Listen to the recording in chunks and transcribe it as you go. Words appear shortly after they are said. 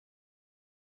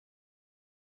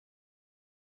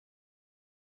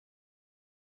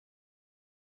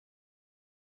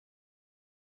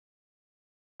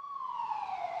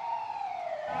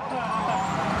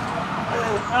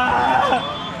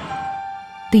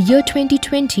The year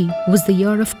 2020 was the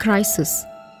year of crisis,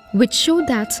 which showed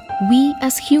that we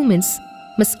as humans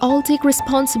must all take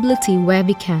responsibility where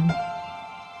we can.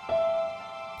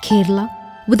 Kerala,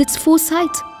 with its foresight,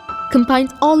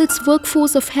 combined all its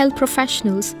workforce of health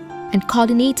professionals and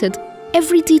coordinated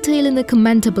every detail in a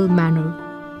commendable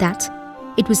manner that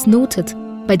it was noted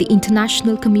by the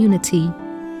international community.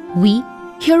 We,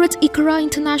 here at Iquraa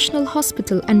International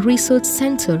Hospital and Research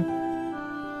Center,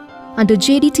 under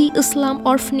JDT Islam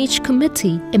Orphanage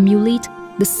Committee, emulate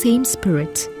the same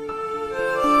spirit.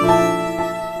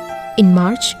 In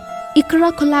March,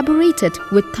 Iquraa collaborated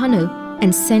with Tunnel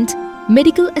and sent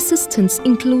medical assistance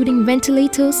including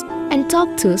ventilators and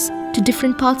doctors to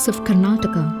different parts of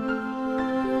Karnataka.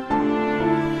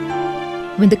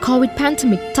 When the COVID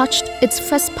pandemic touched its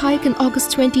first spike in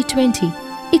August 2020,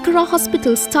 Iquraa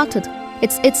Hospital started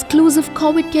its exclusive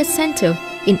COVID care center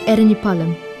in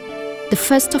Eranipalam, the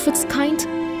first of its kind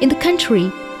in the country,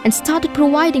 and started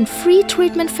providing free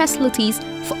treatment facilities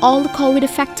for all the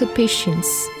COVID-affected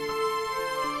patients.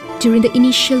 During the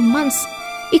initial months,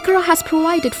 Iquraa has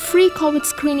provided free COVID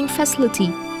screening facility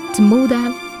to more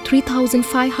than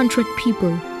 3,500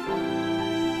 people.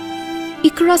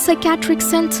 Iquraa Psychiatric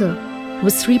Center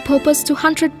was repurposed to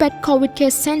 100-bed COVID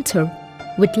care center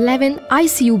with 11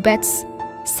 ICU beds,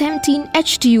 17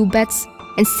 HDU beds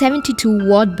and 72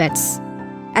 ward beds.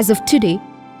 As of today,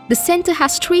 the center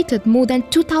has treated more than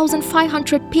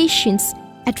 2,500 patients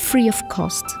at free of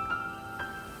cost.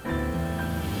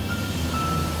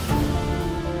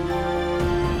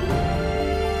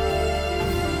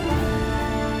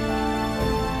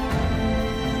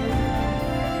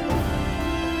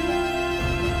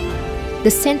 The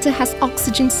center has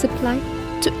oxygen supply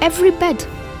to every bed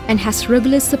and has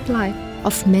regular supply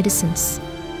of medicines.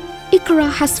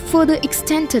 Iquraa has further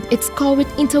extended its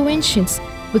COVID interventions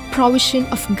with provision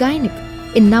of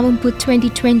gynec in November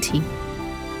 2020.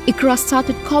 Iquraa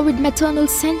started COVID Maternal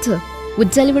Center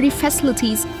with delivery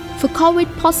facilities for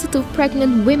COVID-positive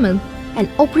pregnant women and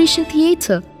operation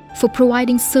theatre for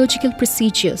providing surgical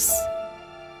procedures.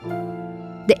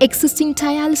 The existing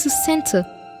dialysis center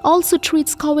also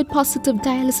treats COVID-positive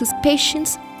dialysis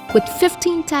patients with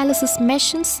 15 dialysis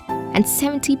machines and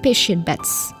 70 patient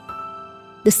beds.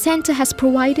 The center has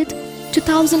provided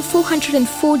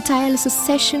 2,404 dialysis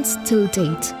sessions till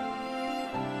date.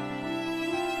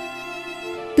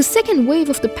 The second wave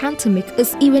of the pandemic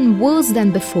is even worse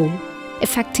than before,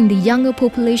 affecting the younger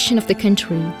population of the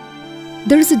country.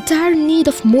 There is a dire need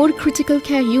of more critical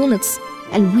care units,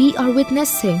 and we are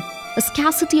witnessing a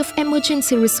scarcity of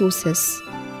emergency resources.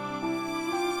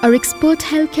 Our expert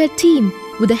healthcare team,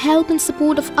 with the help and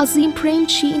support of Azim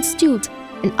Premji Institute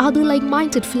and other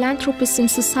like-minded philanthropists in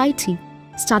society,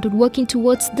 started working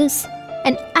towards this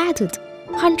and added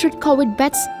 100 COVID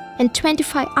beds and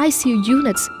 25 ICU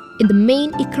units in the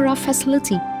main Iquraa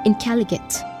facility in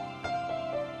Calicut.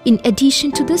 In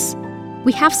addition to this,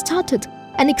 we have started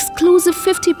an exclusive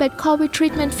 50-bed COVID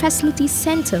treatment facility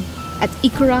center at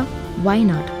Iquraa,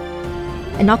 Wayanad.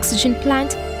 An oxygen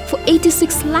plant for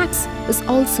 86 lakhs is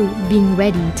also being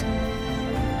readied.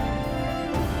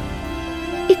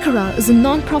 Iquraa is a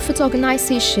non-profit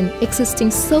organization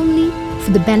existing solely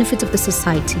for the benefit of the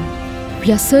society.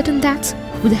 We are certain that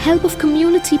with the help of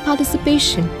community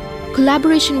participation,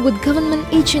 collaboration with government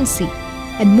agency,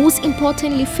 and most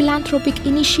importantly philanthropic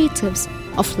initiatives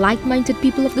of like-minded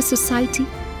people of the society,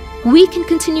 we can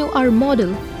continue our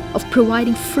model of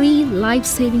providing free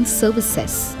life-saving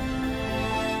services.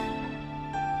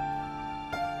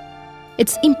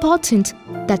 It's important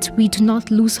that we do not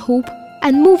lose hope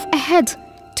and move ahead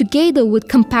together with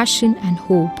compassion and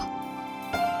hope.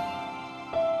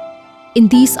 In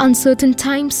these uncertain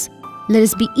times, let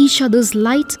us be each other's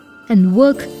light and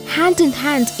work hand in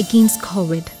hand against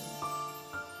COVID.